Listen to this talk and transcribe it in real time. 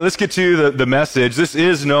Let's get to the message. This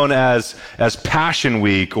is known as Passion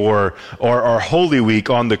Week or Holy Week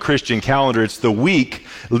on the Christian calendar. It's the week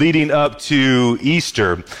leading up to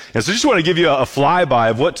Easter. And so I just want to give you a flyby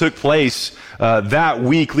of what took place that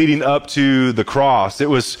week leading up to the cross. It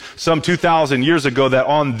was some 2,000 years ago that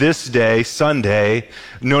on this day, Sunday,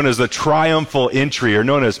 known as the triumphal entry or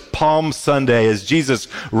known as Palm Sunday, as Jesus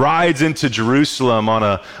rides into Jerusalem on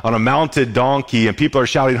a mounted donkey and people are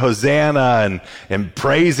shouting Hosanna and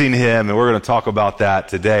praising him. And we're going to talk about that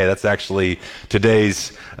today. That's actually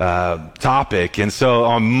today's topic. And so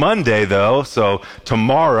on Monday, though, so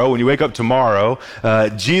tomorrow, when you wake up tomorrow,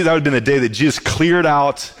 that would have been the day that Jesus cleared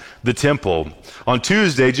out the temple. On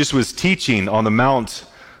Tuesday, Jesus was teaching on the Mount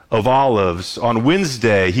of Olives. On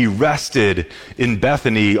Wednesday, he rested in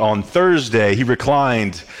Bethany. On Thursday, he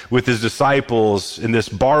reclined with his disciples in this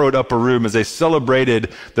borrowed upper room as they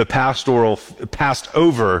celebrated the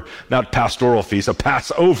Passover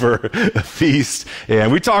feast.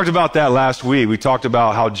 And we talked about that last week. We talked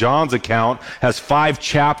about how John's account has 5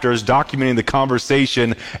 chapters documenting the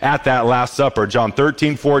conversation at that Last Supper. John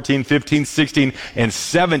 13, 14, 15, 16, and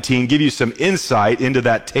 17 give you some insight into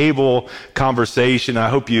that table conversation. I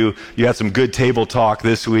hope you had some good table talk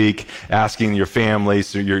this week, asking your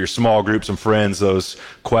families, your small groups and friends those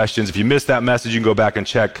questions. If you missed that message, you can go back and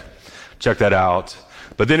check that out.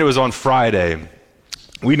 But then it was on Friday.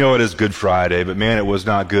 We know it as Good Friday, but man, it was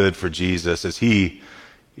not good for Jesus as he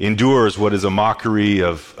endures what is a mockery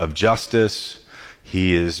of justice.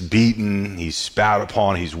 He is beaten, he's spat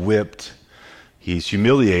upon, he's whipped. He's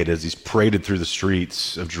humiliated as he's paraded through the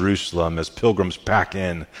streets of Jerusalem as pilgrims pack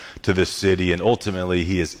in to this city, and ultimately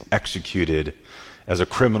he is executed as a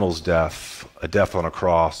criminal's death, a death on a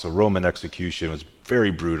cross, a Roman execution. It was very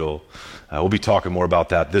brutal. We'll be talking more about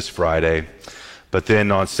that this Friday. But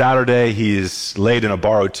then on Saturday, he's laid in a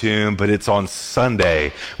borrowed tomb, but it's on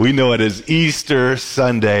Sunday. We know it as Easter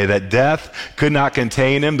Sunday, that death could not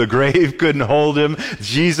contain him. The grave couldn't hold him.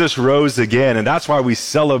 Jesus rose again, and that's why we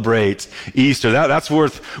celebrate Easter. That's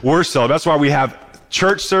worth celebrating. That's why we have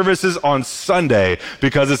church services on Sunday,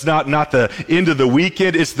 because it's not the end of the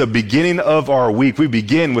weekend, it's the beginning of our week. We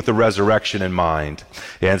begin with the resurrection in mind.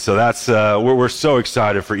 And so that's, we're so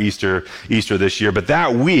excited for Easter this year. But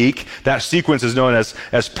that week, that sequence is known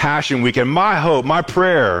as Passion Week. And my hope, my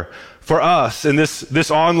prayer for us in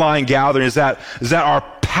this online gathering is that our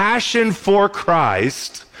passion for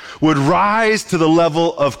Christ would rise to the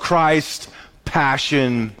level of Christ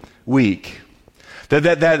Passion Week.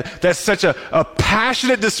 That's such a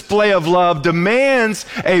passionate display of love demands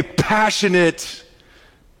a passionate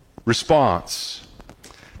response.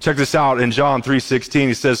 Check this out in John 3:16.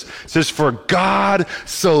 He says, "For God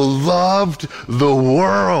so loved the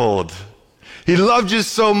world." He loved you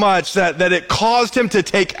so much that it caused him to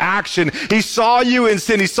take action. He saw you in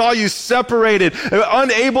sin. He saw you separated,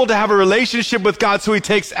 unable to have a relationship with God. So he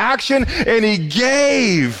takes action and he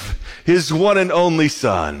gave his one and only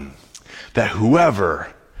Son. That whoever,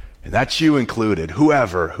 and that's you included,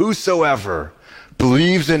 whosoever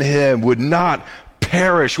believes in him would not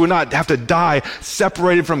perish, would not have to die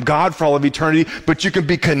separated from God for all of eternity, but you can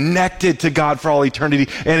be connected to God for all eternity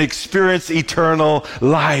and experience eternal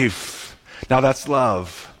life. Now that's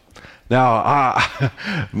love. Now,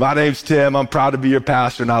 my name's Tim. I'm proud to be your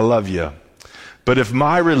pastor and I love you. But if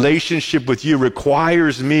my relationship with you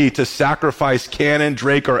requires me to sacrifice Cannon,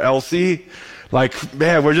 Drake, or Elsie,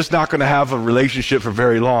 man, we're just not going to have a relationship for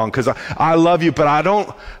very long, because I love you, but I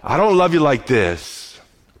don't love you like this.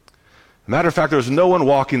 Matter of fact, there's no one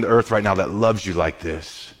walking the earth right now that loves you like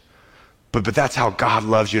this. But that's how God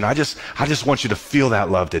loves you, and I just want you to feel that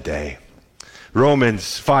love today.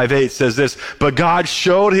 Romans 5:8 says this, "But God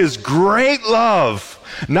showed his great love,"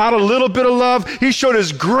 not a little bit of love. He showed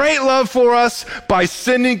his great love for us by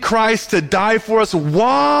sending Christ to die for us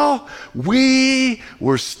while we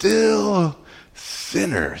were still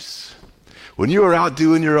sinners. When you were out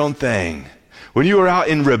doing your own thing, when you were out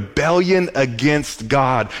in rebellion against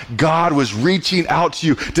God, God was reaching out to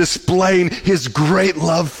you, displaying his great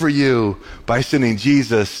love for you by sending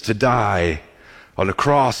Jesus to die on the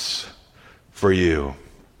cross for you.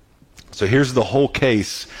 So here's the whole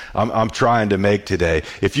case I'm trying to make today.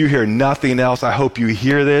 If you hear nothing else, I hope you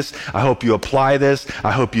hear this. I hope you apply this.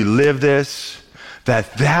 I hope you live this.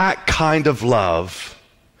 That kind of love,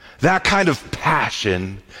 that kind of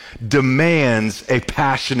passion demands a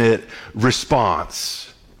passionate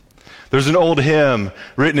response. There's an old hymn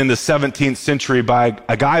written in the 17th century by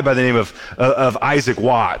a guy by the name of Isaac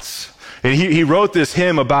Watts. And he wrote this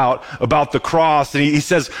hymn about the cross, and he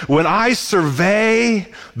says, "When I survey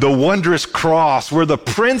the wondrous cross where the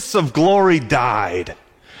Prince of Glory died,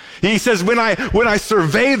 He says, when I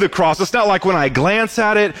survey the cross, it's not like when I glance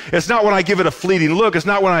at it. It's not when I give it a fleeting look. It's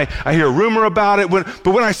not when I hear a rumor about it.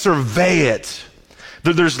 But when I survey it,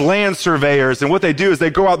 there's land surveyors, and what they do is they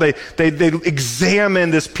go out, they examine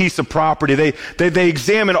this piece of property. They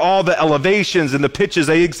examine all the elevations and the pitches.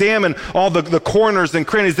 They examine all the corners and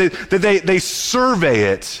crannies. They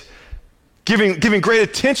survey it, giving great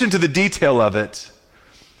attention to the detail of it.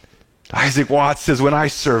 Isaac Watts says, when I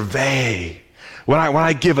survey, when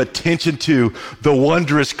I give attention to the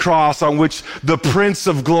wondrous cross on which the Prince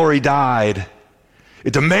of Glory died,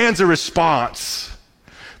 it demands a response.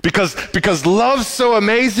 Because love's so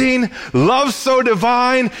amazing, love's so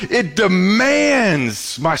divine, it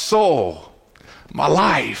demands my soul, my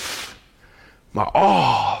life, my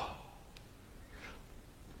all.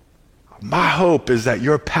 My hope is that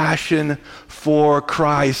your passion for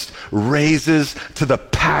Christ raises to the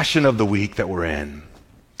passion of the week that we're in.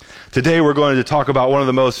 Today we're going to talk about one of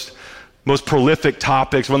the most prolific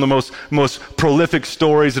topics, one of the most prolific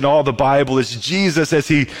stories in all the Bible is Jesus as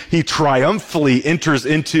he triumphantly enters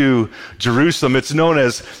into Jerusalem. It's known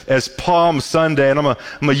as Palm Sunday, and I'm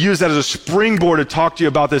gonna use that as a springboard to talk to you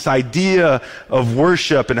about this idea of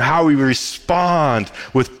worship and how we respond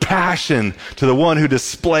with passion to the one who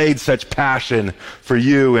displayed such passion for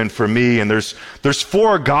you and for me. And there's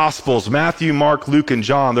 4 Gospels, Matthew, Mark, Luke, and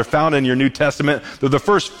John. They're found in your New Testament. They're the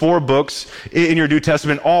first 4 books in your New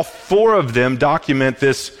Testament. All 4 of them document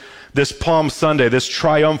this Palm Sunday, this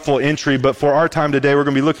triumphal entry. But for our time today, we're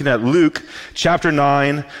going to be looking at Luke chapter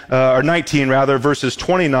 19 rather, verses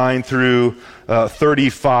 29 through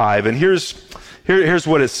 35. And here's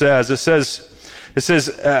what it says. It says,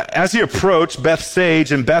 as he approached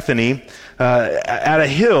Bethsage and Bethany, at a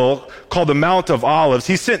hill called the Mount of Olives,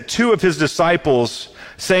 he sent 2 of his disciples,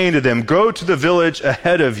 saying to them, go to the village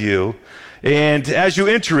ahead of you, and as you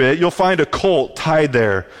enter it, you'll find a colt tied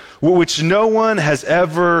there, which no one has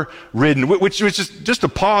ever ridden, which is just a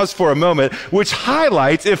pause for a moment, which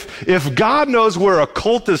highlights if God knows where a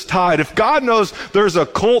colt is tied, if God knows there's a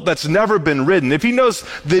colt that's never been ridden, if he knows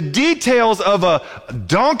the details of a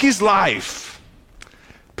donkey's life,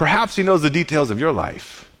 perhaps he knows the details of your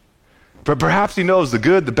life. But perhaps he knows the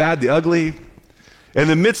good, the bad, the ugly. In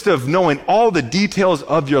the midst of knowing all the details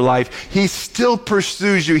of your life, he still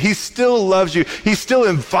pursues you. He still loves you. He's still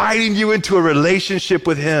inviting you into a relationship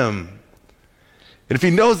with him. And if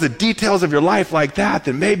he knows the details of your life like that,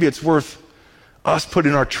 then maybe it's worth us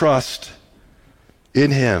putting our trust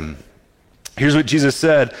in him. Here's what Jesus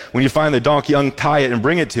said, when you find the donkey, untie it and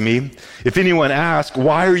bring it to me. If anyone asks,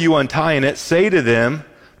 why are you untying it? Say to them,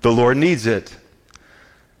 the Lord needs it.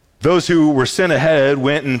 Those who were sent ahead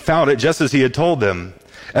went and found it just as he had told them.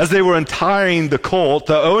 As they were untying the colt,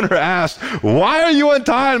 the owner asked, why are you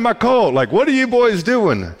untying my colt? Like, what are you boys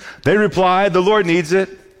doing? They replied, the Lord needs it.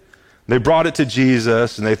 They brought it to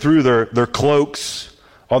Jesus, and they threw their cloaks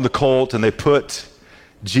on the colt, and they put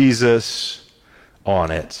Jesus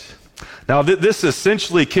on it. Now, this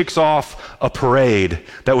essentially kicks off a parade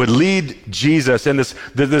that would lead Jesus and this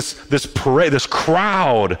parade, this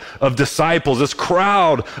crowd of disciples, this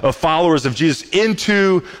crowd of followers of Jesus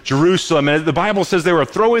into Jerusalem. And the Bible says they were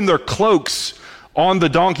throwing their cloaks on the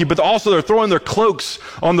donkey, but also they're throwing their cloaks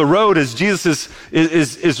on the road as Jesus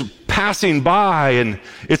is passing by. And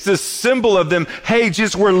it's this symbol of them, hey,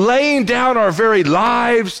 Jesus, we're laying down our very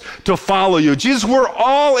lives to follow you. Jesus, we're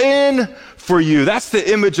all in for you. That's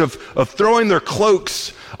the image of throwing their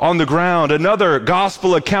cloaks on the ground. Another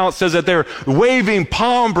gospel account says that they're waving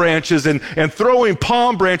palm branches and throwing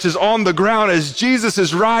palm branches on the ground as Jesus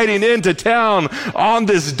is riding into town on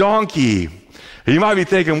this donkey. And you might be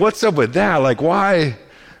thinking, what's up with that? Like, why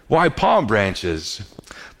palm branches?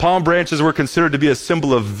 Palm branches were considered to be a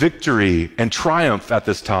symbol of victory and triumph at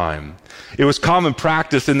this time. It was common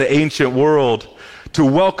practice in the ancient world to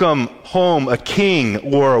welcome home a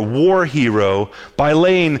king or a war hero by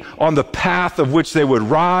laying on the path of which they would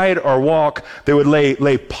ride or walk, they would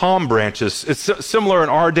lay palm branches. It's similar in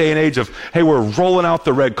our day and age of, hey, we're rolling out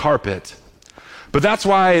the red carpet. But that's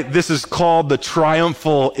why this is called the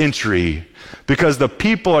triumphal entry, because the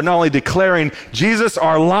people are not only declaring, Jesus,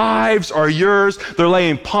 our lives are yours, they're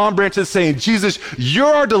laying palm branches saying, Jesus,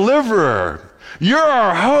 you're our deliverer. You're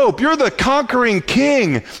our hope. You're the conquering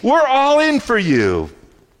king. We're all in for you.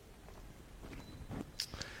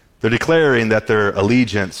 They're declaring that their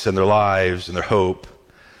allegiance and their lives and their hope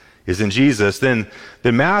is in Jesus. Then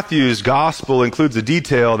Matthew's gospel includes a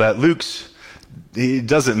detail that he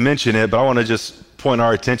doesn't mention it, but I want to just point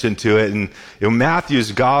our attention to it. And in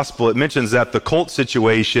Matthew's gospel, it mentions that the colt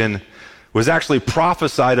situation was actually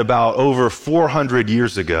prophesied about over 400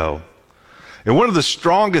 years ago. And one of the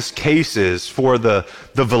strongest cases for the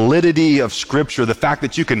validity of Scripture, the fact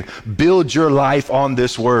that you can build your life on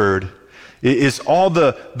this word, is all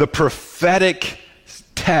the prophetic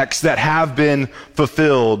texts that have been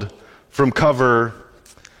fulfilled from cover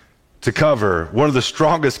to cover. One of the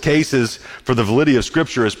strongest cases for the validity of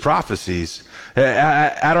Scripture is prophecies.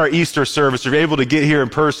 At our Easter service, if you're able to get here in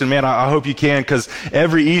person, man, I hope you can, because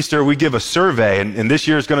every Easter we give a survey, and this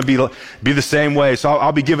year is going to be the same way. So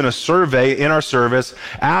I'll be giving a survey in our service,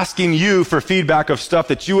 asking you for feedback of stuff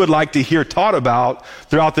that you would like to hear taught about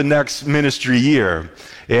throughout the next ministry year.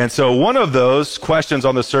 And so one of those questions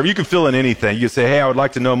on the survey, you can fill in anything. You can say, hey, I would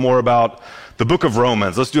like to know more about the book of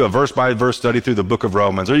Romans. Let's do a verse-by-verse study through the book of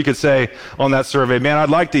Romans. Or you could say on that survey, man, I'd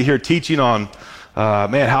like to hear teaching on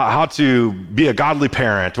how to be a godly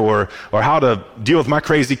parent, or how to deal with my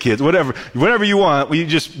crazy kids, whatever you want. You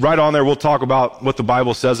just write on there. We'll talk about what the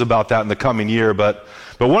Bible says about that in the coming year. But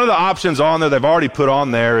one of the options on there they've already put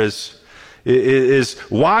on there is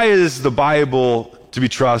why is the Bible to be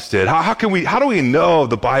trusted? How do we know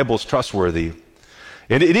the Bible's trustworthy?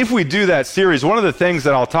 And if we do that series, one of the things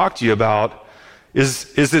that I'll talk to you about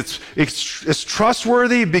is it's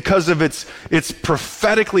trustworthy because of it's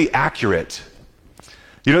prophetically accurate.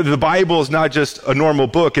 You know, the Bible is not just a normal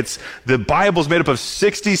book. The Bible is made up of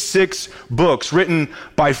 66 books written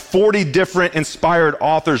by 40 different inspired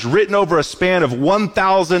authors, written over a span of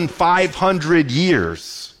 1,500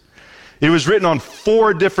 years. It was written on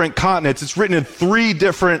 4 different continents. It's written in 3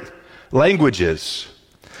 different languages.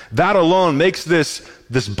 That alone makes this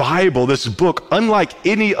Bible, this book, unlike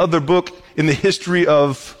any other book in the history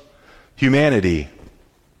of humanity.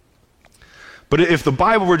 But if the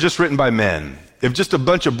Bible were just written by men, if just a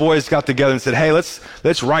bunch of boys got together and said, hey,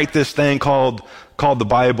 let's write this thing called the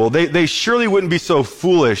Bible, they surely wouldn't be so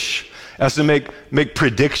foolish as to make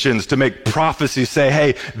predictions, to make prophecies, say,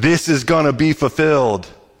 hey, this is going to be fulfilled.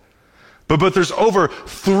 But there's over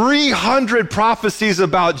 300 prophecies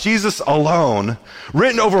about Jesus alone,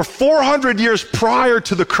 written over 400 years prior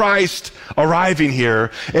to the Christ arriving here,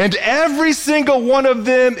 and every single one of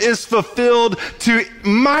them is fulfilled to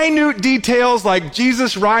minute details, like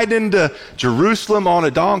Jesus riding into Jerusalem on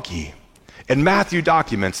a donkey. And Matthew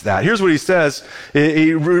documents that. Here's what he says.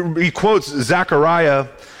 He quotes Zechariah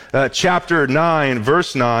chapter 9,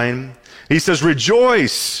 verse 9. He says,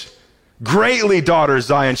 rejoice greatly, daughter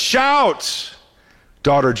Zion. Shout,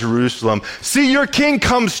 daughter Jerusalem. See, your king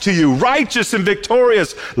comes to you, righteous and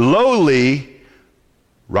victorious, lowly,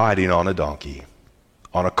 riding on a donkey,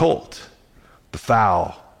 on a colt, the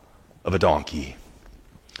foal of a donkey.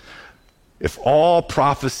 If all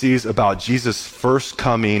prophecies about Jesus' first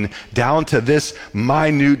coming, down to this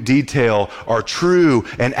minute detail, are true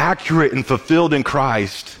and accurate and fulfilled in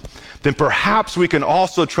Christ, then perhaps we can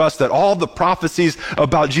also trust that all the prophecies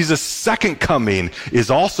about Jesus' second coming is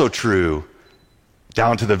also true,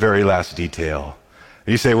 down to the very last detail.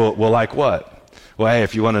 And you say, well, like what? Well, hey,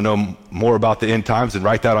 if you want to know more about the end times, then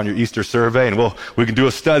write that on your Easter survey, and we can do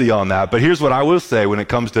a study on that. But here's what I will say when it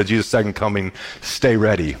comes to Jesus' second coming: stay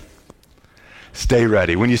ready. Stay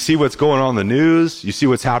ready. When you see what's going on in the news, you see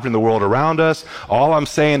what's happening in the world around us, all I'm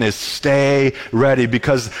saying is stay ready,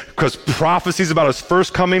 because prophecies about his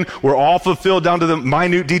first coming were all fulfilled down to the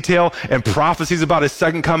minute detail, and prophecies about his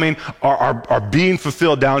second coming are being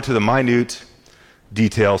fulfilled down to the minute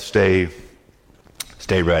detail. Stay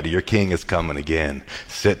ready. Your king is coming again.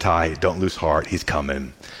 Sit tight. Don't lose heart. He's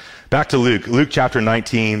coming. Back to Luke. Luke chapter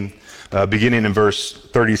 19, beginning in verse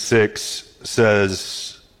 36,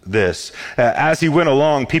 says this: as he went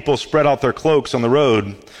along, people spread out their cloaks on the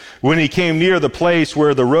road. When he came near the place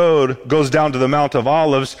where the road goes down to the Mount of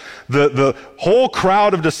Olives, the whole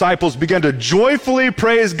crowd of disciples began to joyfully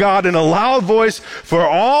praise God in a loud voice for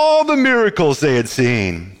all the miracles they had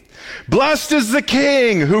seen. Blessed is the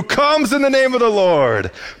King who comes in the name of the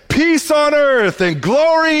Lord. Peace on earth and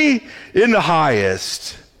glory in the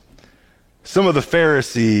highest. Some of the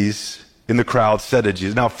Pharisees in the crowd said to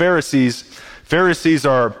Jesus. Now, Pharisees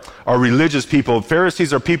are religious people.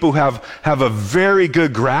 Pharisees are people who have a very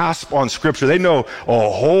good grasp on Scripture. They know a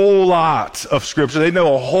whole lot of Scripture. They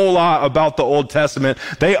know a whole lot about the Old Testament.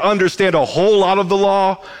 They understand a whole lot of the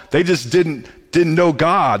law. They just didn't know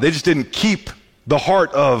God. They just didn't keep the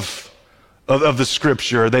heart of the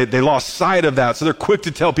Scripture. They lost sight of that. So they're quick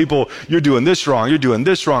to tell people, you're doing this wrong, you're doing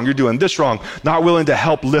this wrong, you're doing this wrong. Not willing to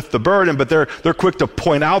help lift the burden, but they're quick to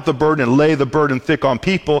point out the burden and lay the burden thick on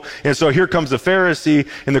people. And so here comes the Pharisee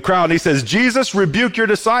in the crowd, and he says, Jesus, rebuke your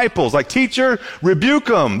disciples. Like, teacher, rebuke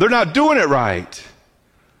them. They're not doing it right.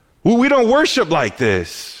 We don't worship like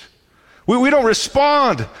this. We don't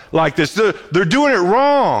respond like this. They're doing it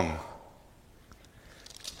wrong.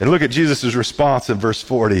 And look at Jesus' response in verse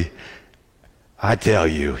 40. I tell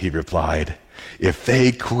you, he replied, if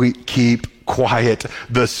they keep quiet,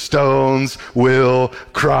 the stones will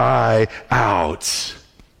cry out.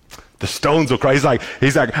 The stones will cry. He's like,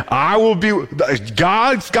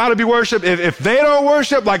 God's got to be worshiped. If they don't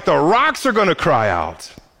worship, like the rocks are going to cry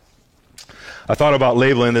out. I thought about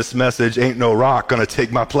labeling this message, ain't no rock going to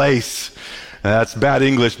take my place. That's bad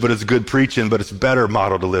English, but it's good preaching, but it's a better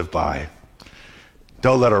motto to live by.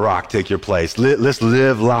 Don't let a rock take your place. Let's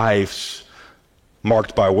live lives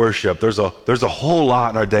marked by worship. There's a whole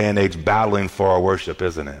lot in our day and age battling for our worship,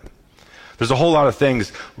 isn't it? There's a whole lot of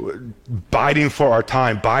things biting for our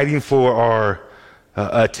time, biting for our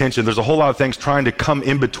attention. There's a whole lot of things trying to come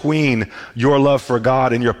in between your love for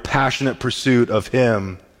God and your passionate pursuit of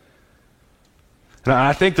Him. And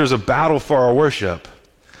I think there's a battle for our worship.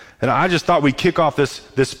 And I just thought we'd kick off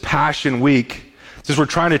this Passion Week, since we're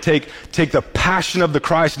trying to take the passion of the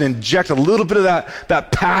Christ and inject a little bit of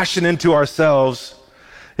that passion into ourselves.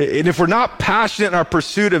 And if we're not passionate in our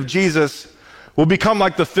pursuit of Jesus, we'll become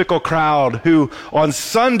like the fickle crowd who on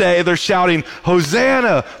Sunday they're shouting,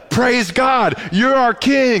 Hosanna, praise God, you're our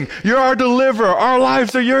King, you're our deliverer, our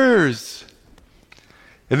lives are yours.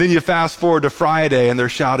 And then you fast forward to Friday and they're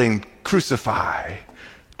shouting, crucify,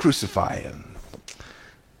 crucify him.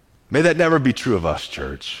 May that never be true of us,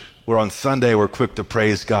 church. Where on Sunday we're quick to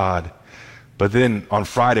praise God, but then on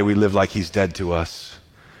Friday we live like He's dead to us.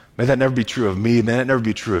 May that never be true of me. May that never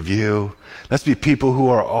be true of you. Let's be people who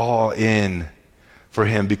are all in for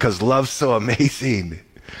Him, because love's so amazing.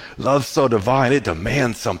 Love's so divine. It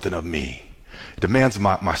demands something of me. It demands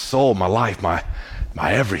my soul, my life, my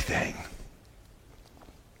everything.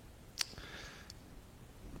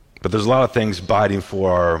 But there's a lot of things biting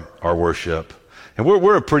for our worship. And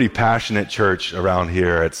we're a pretty passionate church around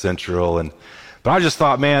here at Central. But I just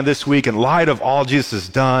thought, man, this week, in light of all Jesus has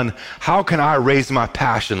done, how can I raise my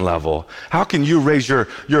passion level? How can you raise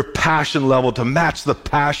your passion level to match the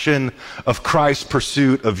passion of Christ's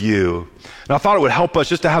pursuit of you? And I thought it would help us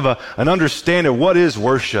just to have an understanding of what is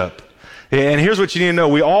worship. And here's what you need to know.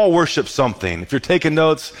 We all worship something. If you're taking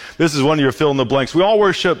notes, this is one of your fill in the blanks. We all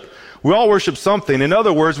worship something. In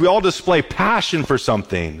other words, we all display passion for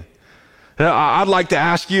something. I'd like to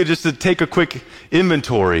ask you just to take a quick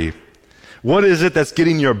inventory. What is it that's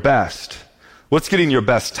getting your best? What's getting your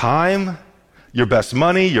best time, your best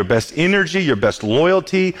money, your best energy, your best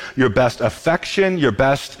loyalty, your best affection, your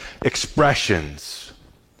best expressions?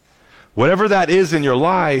 Whatever that is in your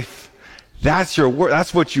life, that's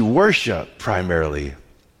what you worship primarily.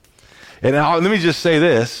 And let me just say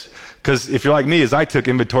this, because if you're like me, as I took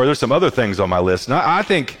inventory, there's some other things on my list. And I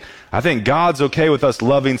think God's okay with us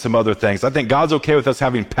loving some other things. I think God's okay with us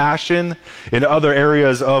having passion in other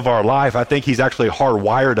areas of our life. I think He's actually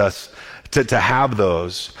hardwired us to have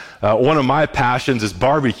those. One of my passions is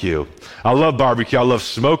barbecue. I love barbecue. I love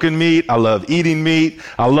smoking meat. I love eating meat.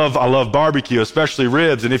 I love barbecue, especially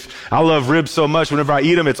ribs. And I love ribs so much, whenever I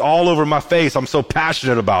eat them, it's all over my face. I'm so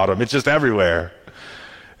passionate about them. It's just everywhere.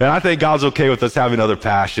 And I think God's okay with us having other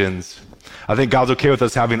passions. I think God's okay with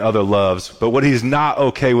us having other loves, but what He's not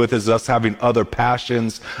okay with is us having other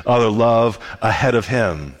passions, other love ahead of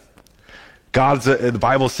Him. The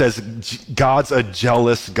Bible says God's a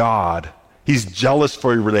jealous God. He's jealous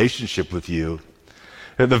for your relationship with you.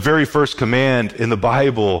 The very first command in the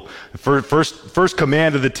Bible, first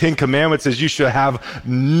command of the 10 Commandments is you should have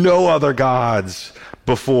no other gods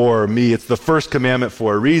before me. It's the first commandment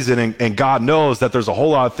for a reason, and God knows that there's a whole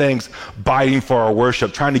lot of things biting for our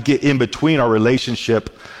worship, trying to get in between our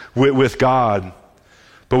relationship with God.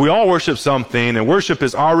 But we all worship something, and worship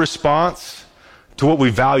is our response to what we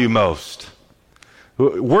value most.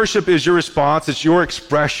 Worship is your response, it's your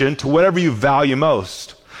expression to whatever you value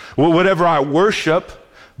most. Whatever I worship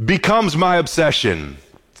becomes my obsession.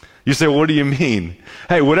 You say, well, what do you mean?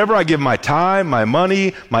 Hey, whatever I give my time, my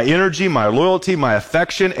money, my energy, my loyalty, my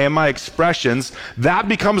affection, and my expressions, that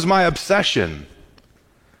becomes my obsession,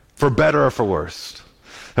 for better or for worse.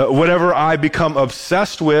 Whatever I become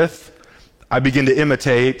obsessed with, I begin to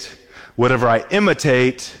imitate. Whatever I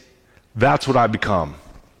imitate, that's what I become.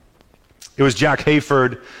 It was Jack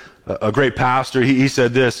Hayford, a great pastor. He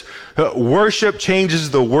said this: worship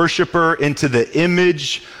changes the worshiper into the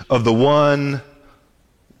image of the one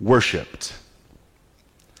worshipped.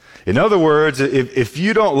 In other words, if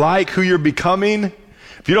you don't like who you're becoming,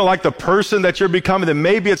 if you don't like the person that you're becoming, then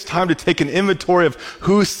maybe it's time to take an inventory of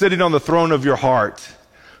who's sitting on the throne of your heart.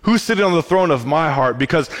 Who's sitting on the throne of my heart?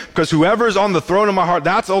 Because whoever's on the throne of my heart,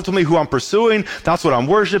 that's ultimately who I'm pursuing. That's what I'm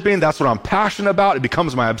worshiping. That's what I'm passionate about. It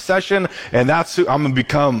becomes my obsession, and that's who I'm going to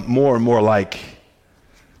become more and more like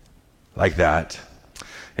that.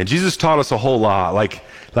 And Jesus taught us a whole lot.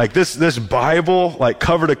 Like this Bible, like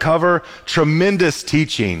cover to cover, tremendous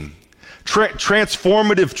teaching,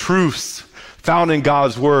 transformative truths found in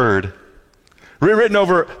God's Word, written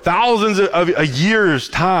over thousands of a year's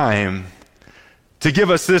time to give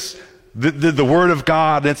us the Word of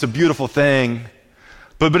God, and it's a beautiful thing.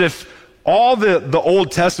 But if all the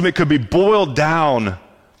Old Testament could be boiled down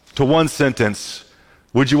to one sentence,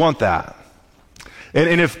 would you want that?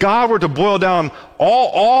 And if God were to boil down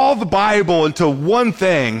all the Bible into one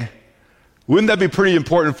thing, wouldn't that be pretty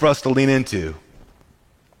important for us to lean into?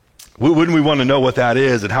 Wouldn't we want to know what that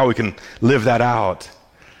is and how we can live that out?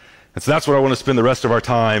 And so that's what I want to spend the rest of our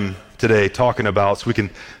time today talking about, so we can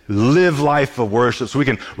live life of worship, so we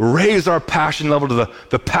can raise our passion level to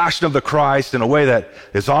the passion of the Christ in a way that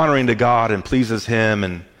is honoring to God and pleases Him.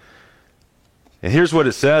 And here's what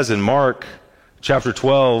it says in Mark chapter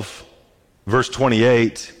 12, verse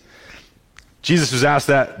 28. Jesus was asked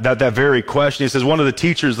that very question. He says, one of the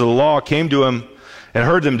teachers of the law came to him and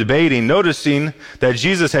heard them debating. Noticing that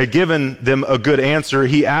Jesus had given them a good answer,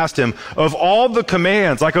 he asked him, of all the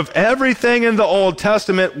commands, like of everything in the Old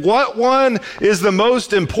Testament, what one is the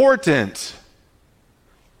most important?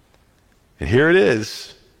 And here it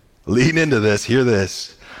is. Lean into this, hear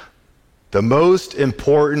this. The most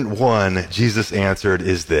important one, Jesus answered,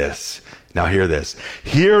 is this. Now hear this.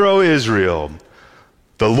 Hear, O Israel,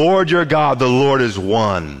 the Lord your God, the Lord is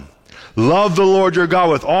one. Love the Lord your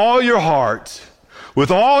God with all your heart, with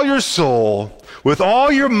all your soul, with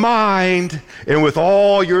all your mind, and with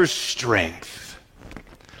all your strength.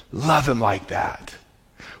 Love Him like that.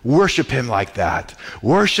 Worship Him like that.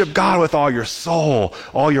 Worship God with all your soul,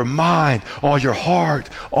 all your mind, all your heart,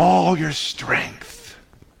 all your strength.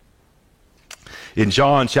 In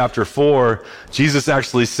John chapter 4, Jesus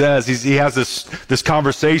actually says, he has this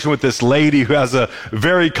conversation with this lady who has a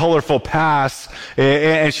very colorful past,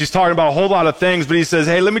 and she's talking about a whole lot of things, but he says,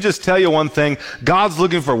 hey, let me just tell you one thing. God's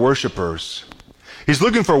looking for worshipers. He's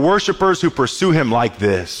looking for worshipers who pursue Him like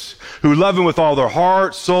this, who love Him with all their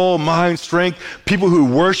heart, soul, mind, strength, people who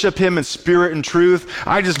worship Him in spirit and truth.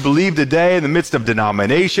 I just believe today, in the midst of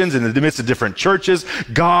denominations, in the midst of different churches,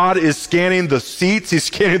 God is scanning the seats, He's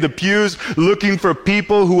scanning the pews, looking for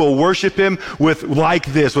people who will worship Him like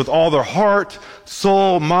this, with all their heart,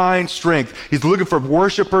 soul, mind, strength. He's looking for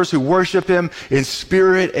worshipers who worship Him in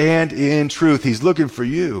spirit and in truth. He's looking for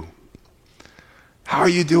you. How are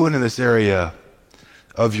you doing in this area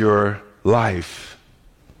of your life?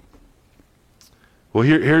 Well,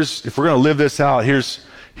 here's if we're going to live this out,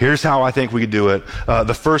 here's how I think we could do it.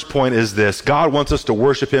 The first point is this. God wants us to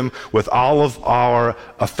worship Him with all of our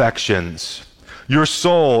affections. Your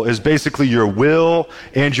soul is basically your will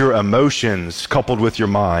and your emotions coupled with your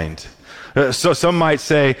mind. So some might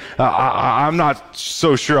say, I'm not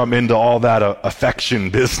so sure I'm into all that affection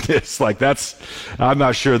business. I'm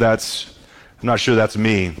not sure that's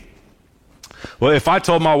me. Well, if I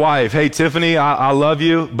told my wife, hey, Tiffany, I love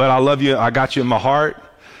you, but I got you in my heart,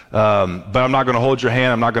 but I'm not going to hold your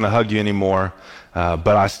hand, I'm not going to hug you anymore, but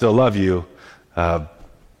I still love you, but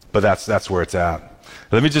that's where it's at.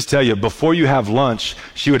 Let me just tell you, before you have lunch,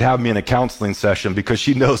 she would have me in a counseling session because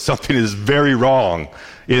she knows something is very wrong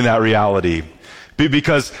in that reality.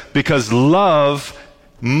 Because love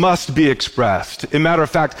must be expressed. As a matter of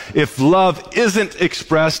fact, if love isn't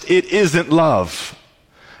expressed, it isn't love.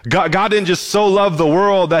 God didn't just so love the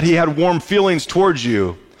world that He had warm feelings towards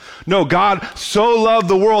you. No, God so loved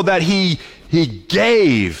the world that He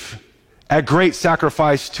gave at great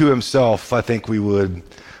sacrifice to Himself. I think we would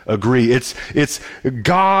agree. It's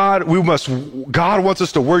God. God wants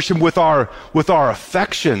us to worship Him with our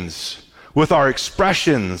affections, with our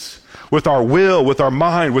expressions, with our will, with our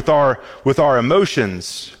mind, with our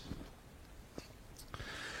emotions.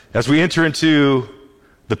 As we enter into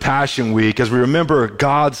the Passion Week, as we remember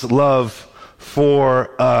God's love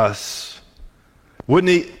for us,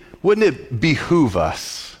 wouldn't it behoove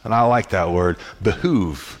us, and I like that word,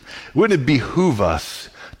 behoove, wouldn't it behoove us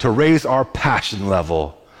to raise our passion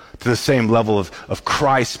level to the same level of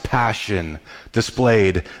Christ's passion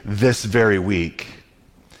displayed this very week?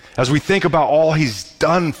 As we think about all He's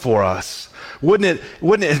done for us, wouldn't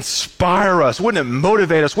it inspire us? Wouldn't it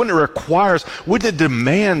motivate us? Wouldn't it require us? Wouldn't it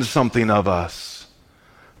demand something of us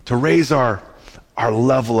to raise our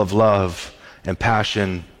level of love and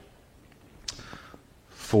passion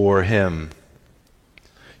for Him?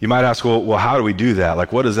 You might ask, well, how do we do that?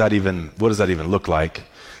 Like, what does that even look like?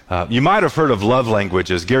 You might have heard of love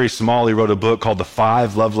languages. Gary Smalley wrote a book called The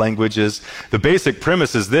 5 Love Languages. The basic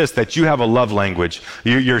premise is this, that you have a love language.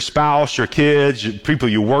 Your spouse, your kids, people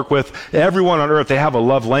you work with, everyone on earth, they have a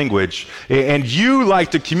love language. And you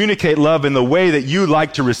like to communicate love in the way that you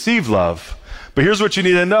like to receive love. But here's what you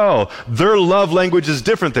need to know. Their love language is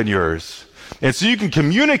different than yours. And so you can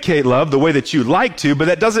communicate love the way that you like to, but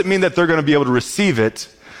that doesn't mean that they're going to be able to receive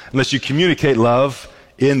it unless you communicate love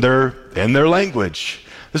in their language.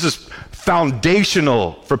 This is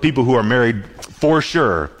foundational for people who are married for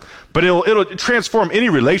sure. But it'll transform any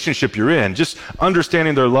relationship you're in, just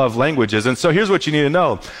understanding their love languages. And so here's what you need to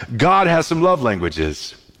know. God has some love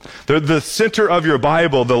languages. The center of your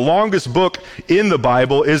Bible, the longest book in the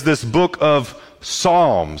Bible, is this book of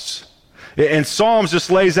Psalms. And Psalms just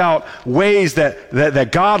lays out ways that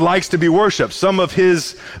God likes to be worshiped. Some of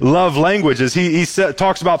his love languages. He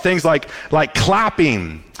talks about things like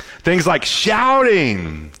clapping, things like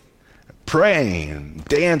shouting, praying,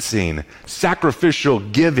 dancing, sacrificial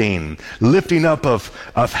giving, lifting up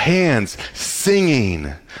of hands,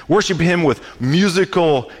 singing, worshiping him with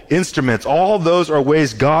musical instruments. All those are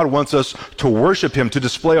ways God wants us to worship him, to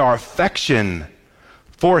display our affection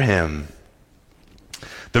for him.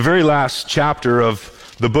 The very last chapter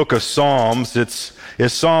of the book of Psalms, is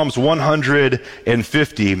Psalms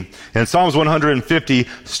 150. And Psalms 150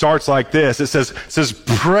 starts like this. It says,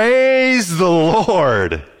 praise the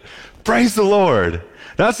Lord. Praise the Lord.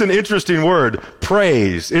 That's an interesting word,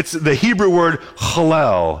 praise. It's the Hebrew word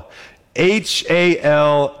hallel. H-A-L-A-L.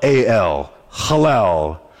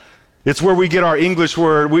 Hallel. It's where we get our English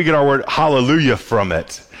word, we get our word hallelujah from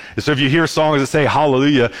it. So if you hear songs that say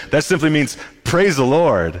hallelujah, that simply means praise the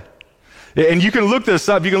Lord. And you can look this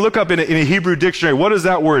up. You can look up in a Hebrew dictionary, what does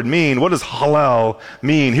that word mean? What does hallel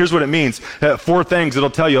mean? Here's what it means. 4 things it'll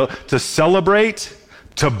tell you. To celebrate,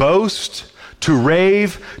 to boast, to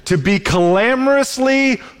rave, to be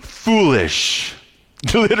clamorously foolish.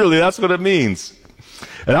 Literally, that's what it means.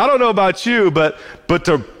 And I don't know about you, but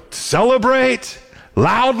to celebrate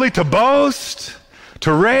loudly, to boast,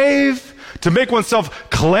 to rave, to make oneself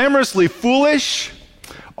clamorously foolish,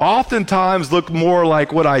 oftentimes look more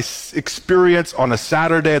like what I experience on a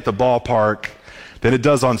Saturday at the ballpark than it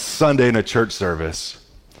does on Sunday in a church service.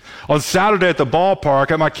 On Saturday at the ballpark,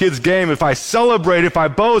 at my kids' game, if I celebrate, if I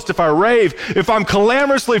boast, if I rave, if I'm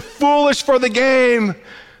clamorously foolish for the game,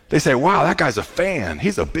 they say, wow, that guy's a fan.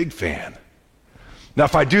 He's a big fan. Now,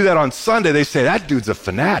 if I do that on Sunday, they say, that dude's a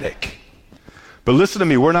fanatic. But listen to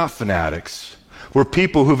me, we're not fanatics. We're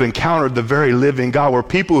people who've encountered the very living God. We're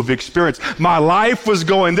people who've experienced, my life was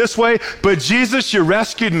going this way, but Jesus, you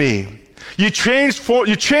rescued me. You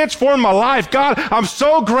transformed my life. God, I'm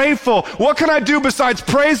so grateful. What can I do besides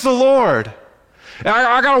praise the Lord?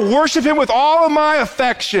 I got to worship him with all of my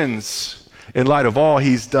affections in light of all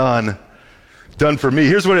he's done for me.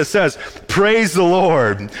 Here's what it says. Praise the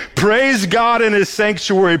Lord. Praise God in his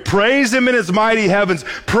sanctuary. Praise him in his mighty heavens.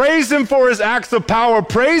 Praise him for his acts of power.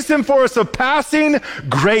 Praise him for his surpassing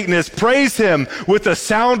greatness. Praise him with the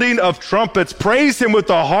sounding of trumpets. Praise him with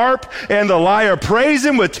the harp and the lyre. Praise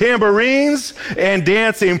him with tambourines and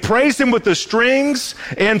dancing. Praise him with the strings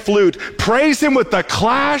and flute. Praise him with the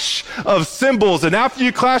clash of cymbals. And after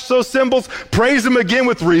you clash those cymbals, praise him again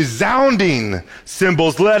with resounding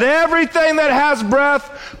cymbals. Let everything that has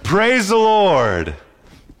breath praise the Lord.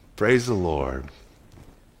 Praise the Lord.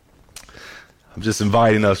 I'm just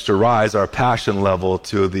inviting us to rise our passion level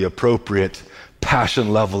to the appropriate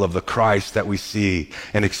passion level of the Christ that we see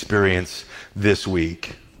and experience this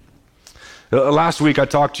week. Last week I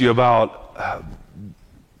talked to you about a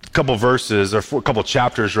couple verses, or a couple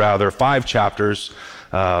chapters rather, 5 chapters,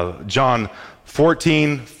 John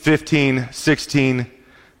 14, 15, 16,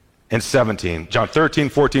 and 17. John 13,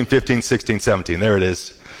 14, 15, 16, 17. There it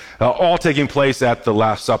is. All taking place at the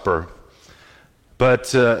Last Supper.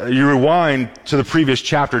 But you rewind to the previous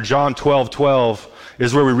chapter, John 12:12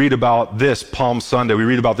 is where we read about this Palm Sunday. We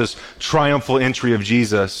read about this triumphal entry of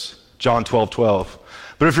Jesus, John 12:12.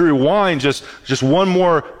 But if you rewind just one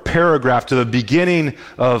more paragraph to the beginning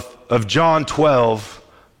of John 12,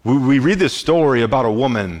 we read this story about a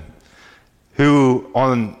woman who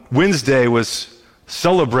on Wednesday was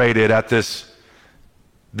celebrated at this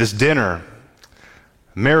dinner.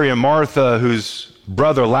 Mary and Martha, whose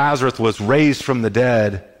brother Lazarus was raised from the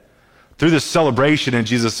dead, through this celebration in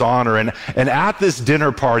Jesus' honor. And at this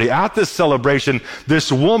dinner party, at this celebration,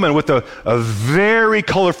 this woman with a very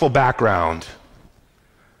colorful background,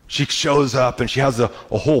 she shows up and she has a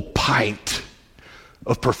whole pint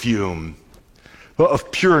of perfume,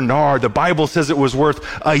 of pure nard. The Bible says it was worth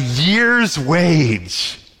a year's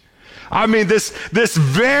wage. I mean, this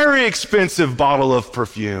very expensive bottle of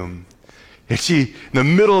perfume. And she, in the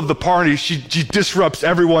middle of the party, she disrupts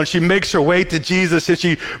everyone. She makes her way to Jesus and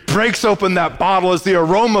she breaks open that bottle as the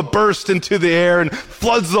aroma bursts into the air and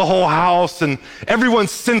floods the whole house, and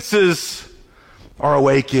everyone's senses are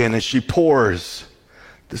awakened, and she pours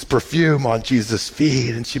this perfume on Jesus'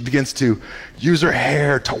 feet, and she begins to use her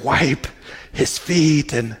hair to wipe his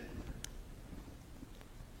feet. And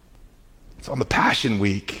it's on the Passion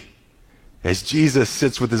Week, as Jesus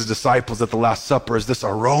sits with his disciples at the Last Supper, as this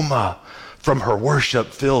aroma from her worship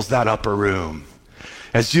fills that upper room.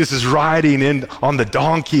 As Jesus is riding in on the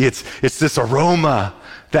donkey, it's this aroma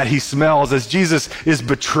that he smells. As Jesus is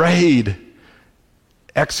betrayed,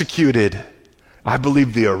 executed, I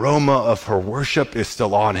believe the aroma of her worship is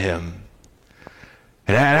still on him.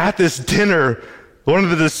 And at this dinner, one of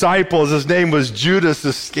the disciples, his name was Judas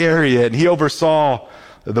Iscariot, and he oversaw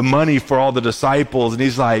the money for all the disciples, and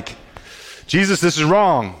he's like, Jesus, this is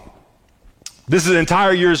wrong. This is an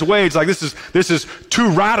entire year's wage. Like, this is too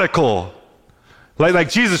radical. Like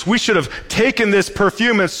Jesus, we should have taken this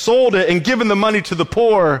perfume and sold it and given the money to the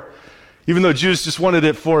poor, even though Judas just wanted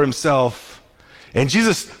it for himself. And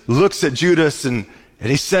Jesus looks at Judas and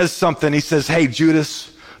he says something. He says, hey,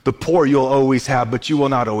 Judas, the poor you'll always have, but you will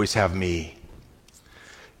not always have me.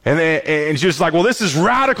 And Judas is like, well, this is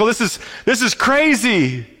radical. This is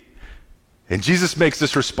crazy. And Jesus makes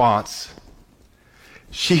this response.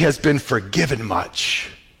 She has been forgiven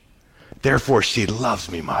much, therefore she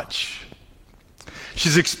loves me much.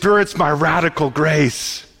 She's experienced my radical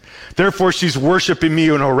grace, therefore she's worshiping me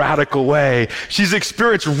in a radical way. She's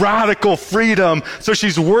experienced radical freedom, so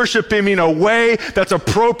she's worshiping me in a way that's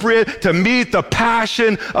appropriate to meet the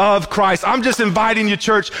passion of Christ. I'm just inviting you,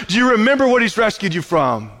 church. Do you remember what he's rescued you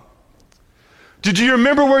from? Do you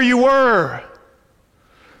remember where you were?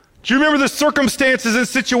 Do you remember the circumstances and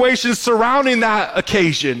situations surrounding that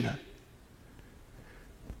occasion?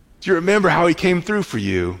 Do you remember how he came through for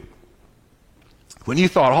you when you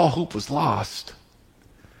thought all hope was lost?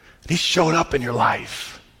 And he showed up in your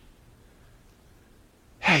life.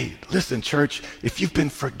 Hey, listen, church, if you've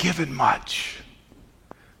been forgiven much,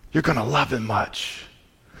 you're going to love him much.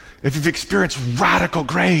 If you've experienced radical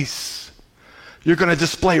grace, you're going to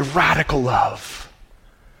display radical love.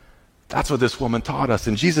 That's what this woman taught us.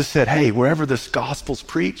 And Jesus said, hey, wherever this gospel's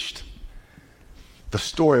preached, the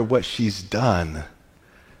story of what she's done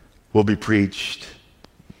will be preached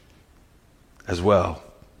as well.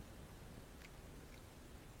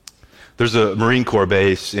 There's a Marine Corps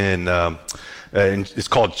base in it's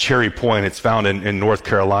called Cherry Point. It's found in North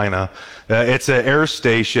Carolina. It's an air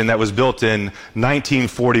station that was built in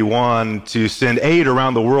 1941 to send aid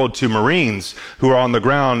around the world to Marines who are on the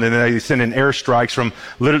ground, and they send in airstrikes from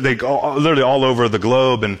literally all over the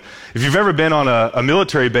globe. And if you've ever been on a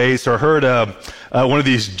military base or heard one of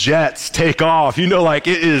these jets take off, you know, like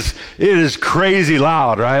it is crazy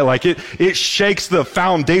loud, right? Like it shakes the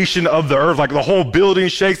foundation of the earth, like the whole building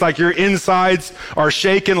shakes, like your insides are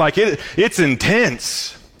shaking, like it's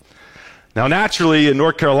intense. Now, naturally, in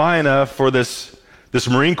North Carolina, for this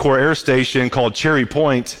Marine Corps air station called Cherry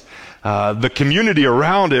Point, the community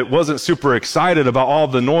around it wasn't super excited about all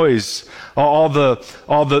the noise, all the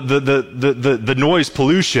noise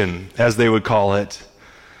pollution, as they would call it.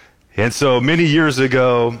 And so many years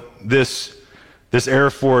ago, this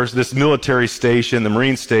Air Force, this military station, the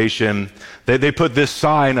Marine station, they put this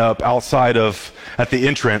sign up outside at the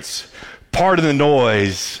entrance. Pardon the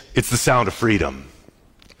noise, it's the sound of freedom.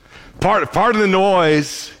 Part of the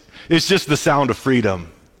noise is just the sound of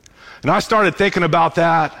freedom. And I started thinking about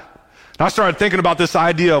that. And I started thinking about this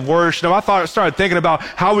idea of worship. And I started thinking about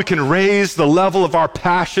how we can raise the level of our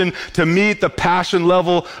passion to meet the passion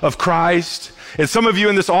level of Christ. And some of you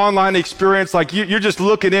in this online experience, like you're just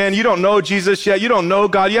looking in, you don't know Jesus yet, you don't know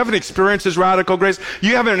God, you haven't experienced his radical grace,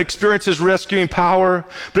 you haven't experienced his rescuing power.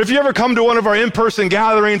 But if you ever come to one of our in-person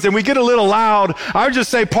gatherings and we get a little loud, I would just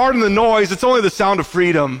say, pardon the noise, it's only the sound of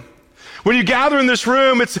freedom. When you gather in this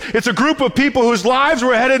room, it's a group of people whose lives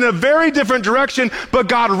were headed in a very different direction, but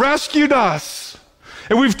God rescued us.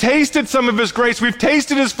 And we've tasted some of his grace. We've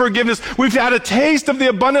tasted his forgiveness. We've had a taste of the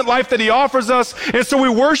abundant life that he offers us. And so we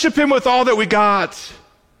worship him with all that we got.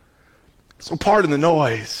 So pardon the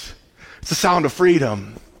noise. It's the sound of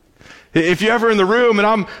freedom. If you're ever in the room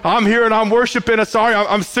and I'm here and I'm worshiping, I'm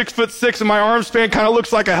 6'6" and my arm span kind of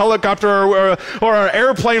looks like a helicopter or an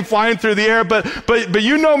airplane flying through the air, but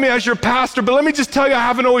you know me as your pastor, but let me just tell you, I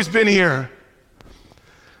haven't always been here.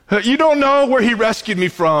 You don't know where he rescued me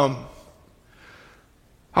from.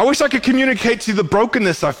 I wish I could communicate to you the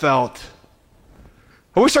brokenness I felt.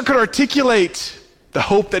 I wish I could articulate the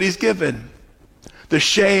hope that he's given, The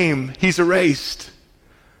shame, he's erased.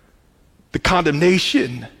 The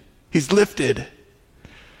condemnation, he's lifted.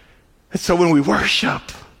 And so when we worship,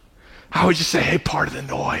 I would just say, hey, part of the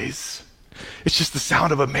noise, it's just the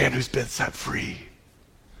sound of a man who's been set free.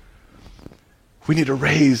 We need to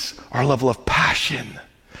raise our level of passion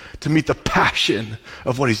to meet the passion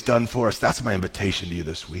of what he's done for us. That's my invitation to you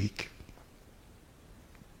this week.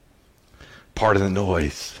 Part of the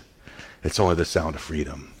noise, it's only the sound of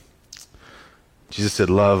freedom. Jesus said,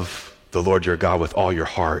 love the Lord your God with all your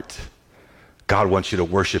heart. God wants you to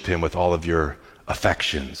worship him with all of your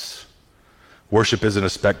affections. Worship isn't a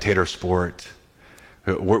spectator sport.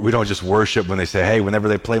 We don't just worship when they say, hey, whenever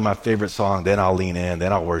they play my favorite song, then I'll lean in,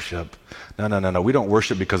 then I'll worship. No. We don't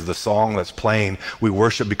worship because of the song that's playing. We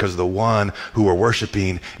worship because the one who we're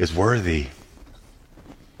worshiping is worthy.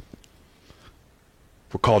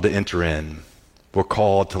 We're called to enter in. We're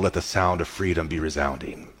called to let the sound of freedom be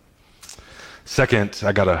resounding. Second,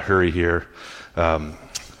 I got to hurry here.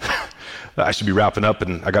 I should be wrapping up,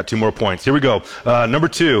 and I got 2 more points. Here we go. Number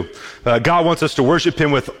 2, God wants us to worship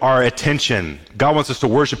him with our attention. God wants us to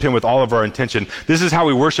worship him with all of our intention. This is how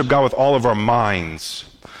we worship God with all of our minds.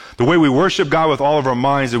 The way we worship God with all of our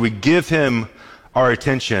minds is we give him our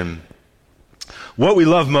attention. What we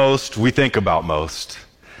love most, we think about most.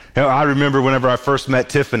 You know, I remember whenever I first met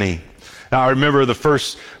Tiffany. I remember the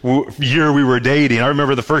first year we were dating. I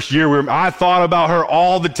remember the first year I thought about her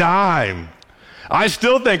all the time. I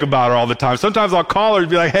still think about her all the time. Sometimes I'll call her and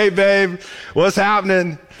be like, hey, babe, what's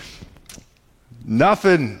happening?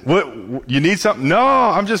 Nothing. What, you need something? No,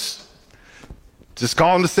 I'm just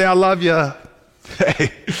calling to say I love you.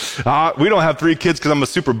 Hey, we don't have 3 kids because I'm a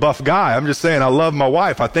super buff guy. I'm just saying I love my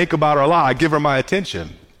wife. I think about her a lot. I give her my attention.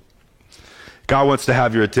 God wants to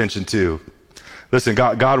have your attention too. Listen,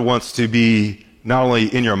 God wants to be not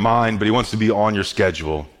only in your mind, but he wants to be on your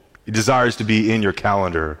schedule. He desires to be in your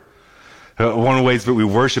calendar. One of the ways that we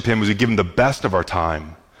worship him is we give him the best of our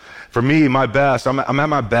time. For me, my best, I'm at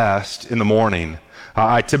my best in the morning.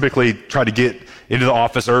 I typically try to get into the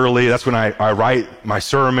office early. That's when I write my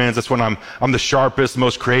sermons. That's when I'm the sharpest,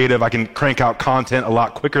 most creative. I can crank out content a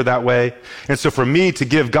lot quicker that way. And so for me to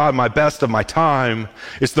give God my best of my time,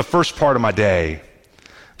 it's the first part of my day.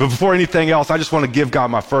 But before anything else, I just want to give God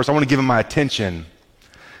my first. I want to give him my attention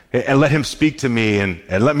and let him speak to me and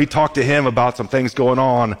let me talk to him about some things going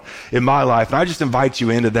on in my life. And I just invite you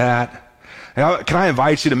into that. Can I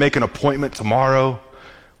invite you to make an appointment tomorrow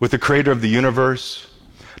with the creator of the universe?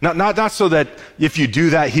 Not so that if you do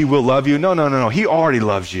that, he will love you. No. He already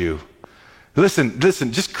loves you. Listen,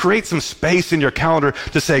 just create some space in your calendar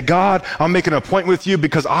to say, God, I'm making an appointment with you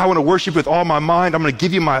because I want to worship with all my mind. I'm going to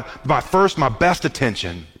give you my best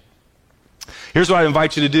attention. Here's what I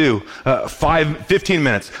invite you to do. 15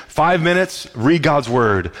 minutes. 5 minutes, read God's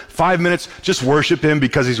word. 5 minutes, just worship him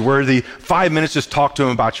because he's worthy. 5 minutes, just talk to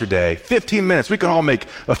him about your day. 15 minutes. We can all make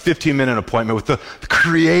a 15-minute appointment with the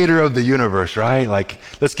creator of the universe, right? Like,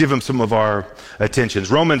 let's give him some of our attentions.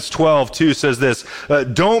 Romans 12:2 says this,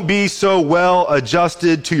 don't be so well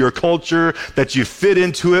adjusted to your culture that you fit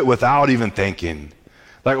into it without even thinking.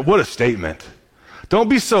 Like, what a statement. Don't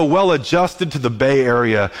be so well adjusted to the Bay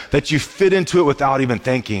Area that you fit into it without even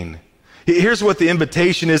thinking. Here's what the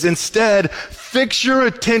invitation is. Instead, fix your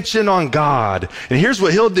attention on God. And here's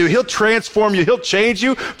what he'll do. He'll transform you. He'll change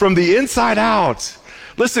you from the inside out.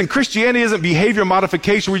 Listen, Christianity isn't behavior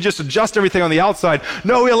modification. We just adjust everything on the outside.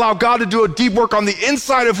 No, we allow God to do a deep work on the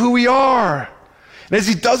inside of who we are. And as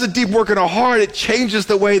he does a deep work in our heart, it changes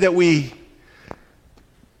the way that we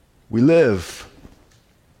live.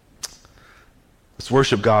 Let's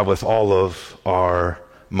worship God with all of our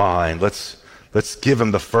mind. Let's give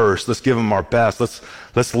him the first. Let's give him our best.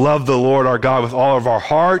 Let's love the Lord our God with all of our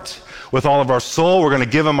heart, with all of our soul. We're going to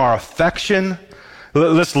give him our affection.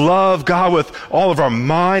 Let's love God with all of our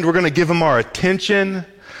mind. We're going to give him our attention.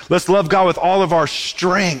 Let's love God with all of our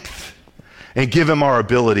strength and give him our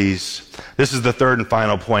abilities. This is the third and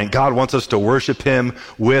final point. God wants us to worship him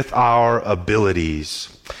with our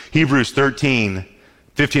abilities. Hebrews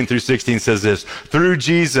 13:15-16 says this, through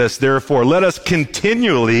Jesus, therefore, let us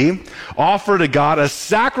continually offer to God a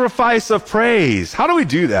sacrifice of praise. How do we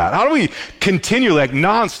do that? How do we continually, like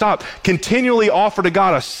nonstop, continually offer to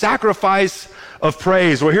God a sacrifice of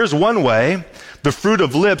praise? Well, here's one way. The fruit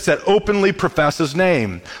of lips that openly profess his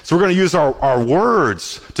name. So we're going to use our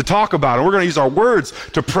words to talk about it. We're going to use our words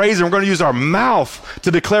to praise him. We're going to use our mouth to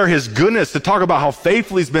declare his goodness, to talk about how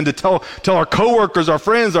faithful he's been, to tell our coworkers, our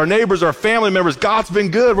friends, our neighbors, our family members, God's been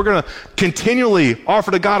good. We're going to continually offer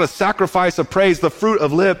to God a sacrifice of praise, the fruit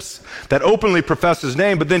of lips that openly profess his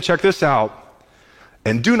name. But then check this out.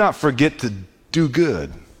 And do not forget to do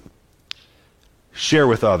good share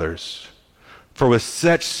with others. For with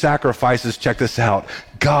such sacrifices, check this out,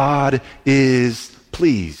 God is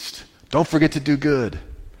pleased. Don't forget to do good.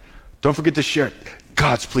 Don't forget to share.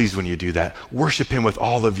 God's pleased when you do that. Worship him with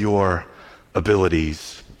all of your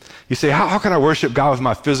abilities. You say, how can I worship God with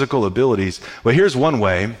my physical abilities? Well, here's one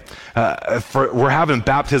way. We're having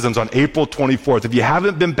baptisms on April 24th. If you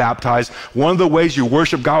haven't been baptized, one of the ways you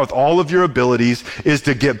worship God with all of your abilities is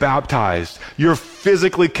to get baptized. You're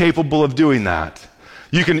physically capable of doing that.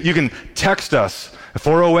 You can text us,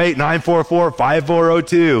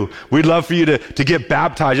 408-944-5402. We'd love for you to get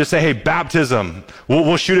baptized. Just say, hey, baptism.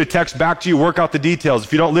 We'll shoot a text back to you, work out the details.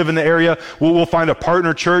 If you don't live in the area, we'll find a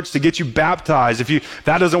partner church to get you baptized. If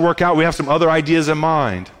that doesn't work out, we have some other ideas in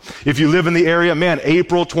mind. If you live in the area, man,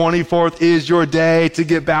 April 24th is your day to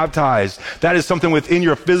get baptized. That is something within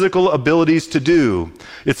your physical abilities to do.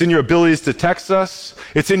 It's in your abilities to text us.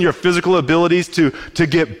 It's in your physical abilities to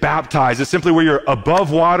get baptized. It's simply where you're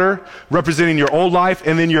above water, representing your old life,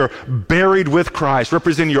 and then you're buried with Christ,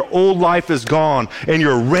 representing your old life is gone, and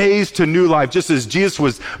you're raised to new life. Just as Jesus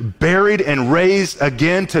was buried and raised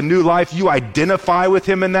again to new life, you identify with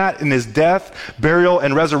him in that, in his death, burial,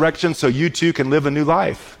 and resurrection, so you too can live a new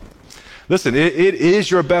life. Listen, it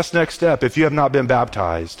is your best next step if you have not been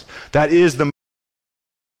baptized. That is the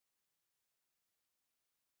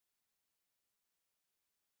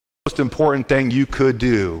most important thing you could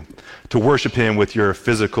do to worship him with your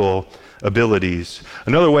physical abilities.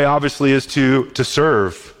 Another way, obviously, is to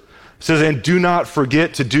serve. It says, and do not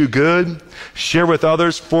forget to do good, share with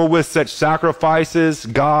others, for with such sacrifices,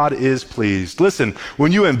 God is pleased. Listen,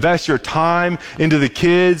 when you invest your time into the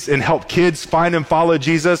kids and help kids find and follow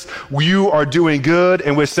Jesus, you are doing good,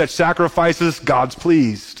 and with such sacrifices, God's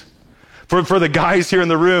pleased. For the guys here in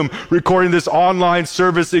the room recording this online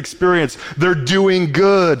service experience, they're doing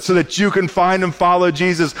good so that you can find and follow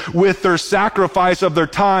Jesus. With their sacrifice of their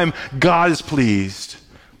time, God is pleased.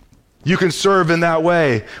 You can serve in that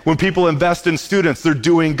way. When people invest in students, they're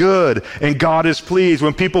doing good, and God is pleased.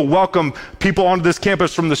 When people welcome people onto this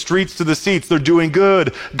campus from the streets to the seats, they're doing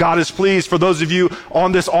good. God is pleased. For those of you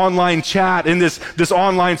on this online chat, in this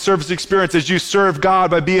online service experience, as you serve God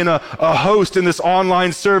by being a host in this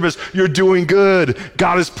online service, you're doing good.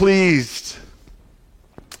 God is pleased.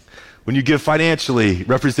 When you give financially,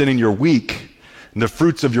 representing your week and the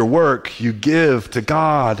fruits of your work, you give to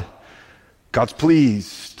God. God's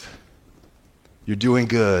pleased. You're doing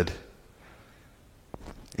good.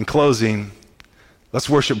 In closing, let's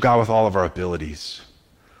worship God with all of our abilities.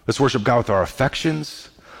 Let's worship God with our affections.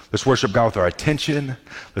 Let's worship God with our attention.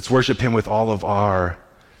 Let's worship him with all of our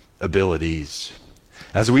abilities.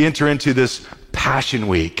 As we enter into this Passion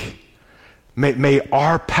Week, may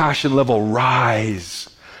our passion level rise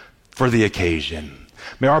for the occasion.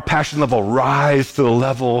 May our passion level rise to the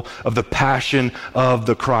level of the passion of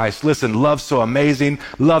the Christ. Listen, love so amazing,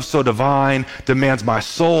 love so divine, demands my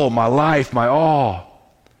soul, my life, my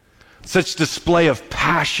all. Such display of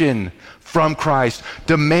passion from Christ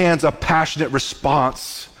demands a passionate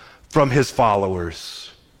response from his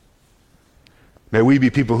followers. May we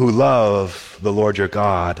be people who love the Lord your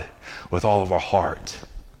God with all of our heart.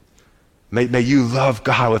 May you love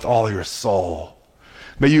God with all your soul.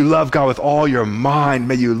 May you love God with all your mind.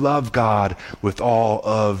 May you love God with all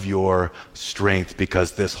of your strength,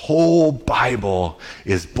 because this whole Bible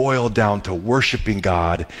is boiled down to worshiping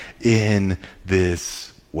God in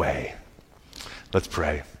this way. Let's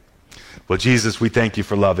pray. Well, Jesus, we thank you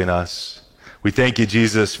for loving us. We thank you,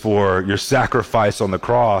 Jesus, for your sacrifice on the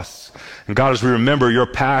cross. And God, as we remember your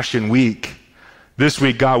Passion Week, this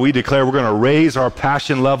week, God, we declare we're going to raise our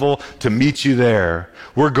passion level to meet you there.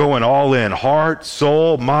 We're going all in, heart,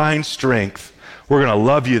 soul, mind, strength. We're going to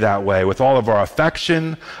love you that way with all of our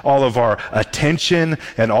affection, all of our attention,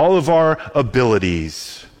 and all of our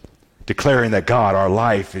abilities, declaring that, God, our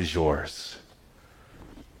life is yours.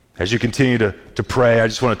 As you continue to pray, I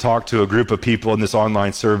just want to talk to a group of people in this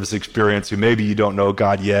online service experience who maybe you don't know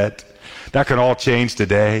God yet. That can all change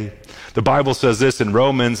today. The Bible says this in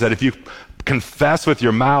Romans, that if you confess with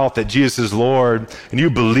your mouth that Jesus is Lord and you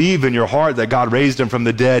believe in your heart that God raised him from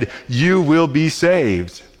the dead, you will be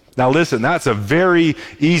saved. Now listen, that's a very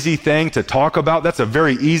easy thing to talk about. That's a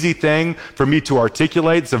very easy thing for me to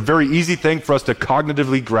articulate. It's a very easy thing for us to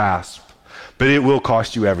cognitively grasp, but it will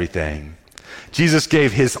cost you everything. Jesus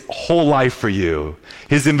gave his whole life for you.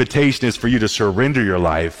 His invitation is for you to surrender your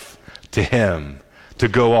life to him, to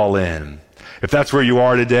go all in. If that's where you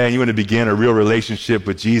are today and you want to begin a real relationship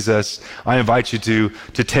with Jesus, I invite you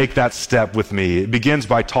to take that step with me. It begins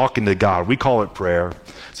by talking to God. We call it prayer.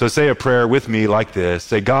 So say a prayer with me like this.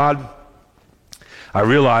 Say, God, I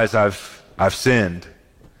realize I've sinned.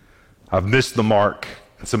 I've missed the mark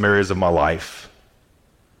in some areas of my life.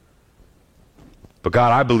 But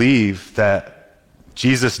God, I believe that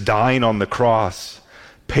Jesus dying on the cross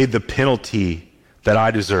paid the penalty that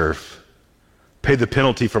I deserve, paid the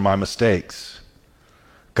penalty for my mistakes.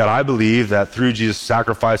 God, I believe that through Jesus'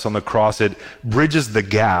 sacrifice on the cross, it bridges the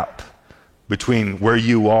gap between where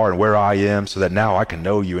you are and where I am so that now I can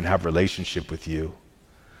know you and have a relationship with you.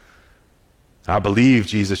 I believe,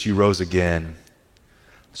 Jesus, you rose again.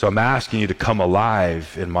 So I'm asking you to come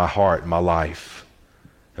alive in my heart, in my life.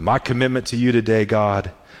 And my commitment to you today,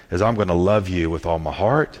 God, is I'm going to love you with all my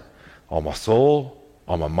heart, all my soul,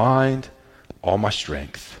 all my mind, all my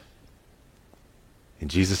strength. In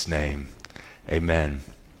Jesus' name, amen.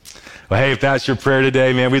 Well, hey, if that's your prayer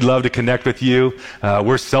today, man, we'd love to connect with you.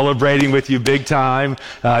 We're celebrating with you big time.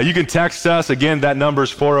 You can text us. Again, that number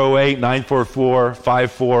is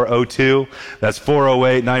 408-944-5402. That's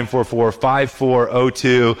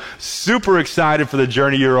 408-944-5402. Super excited for the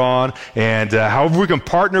journey you're on. And however we can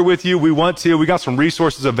partner with you, we want to. We got some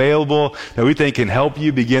resources available that we think can help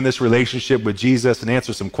you begin this relationship with Jesus and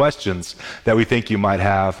answer some questions that we think you might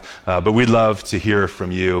have. But we'd love to hear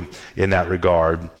from you in that regard.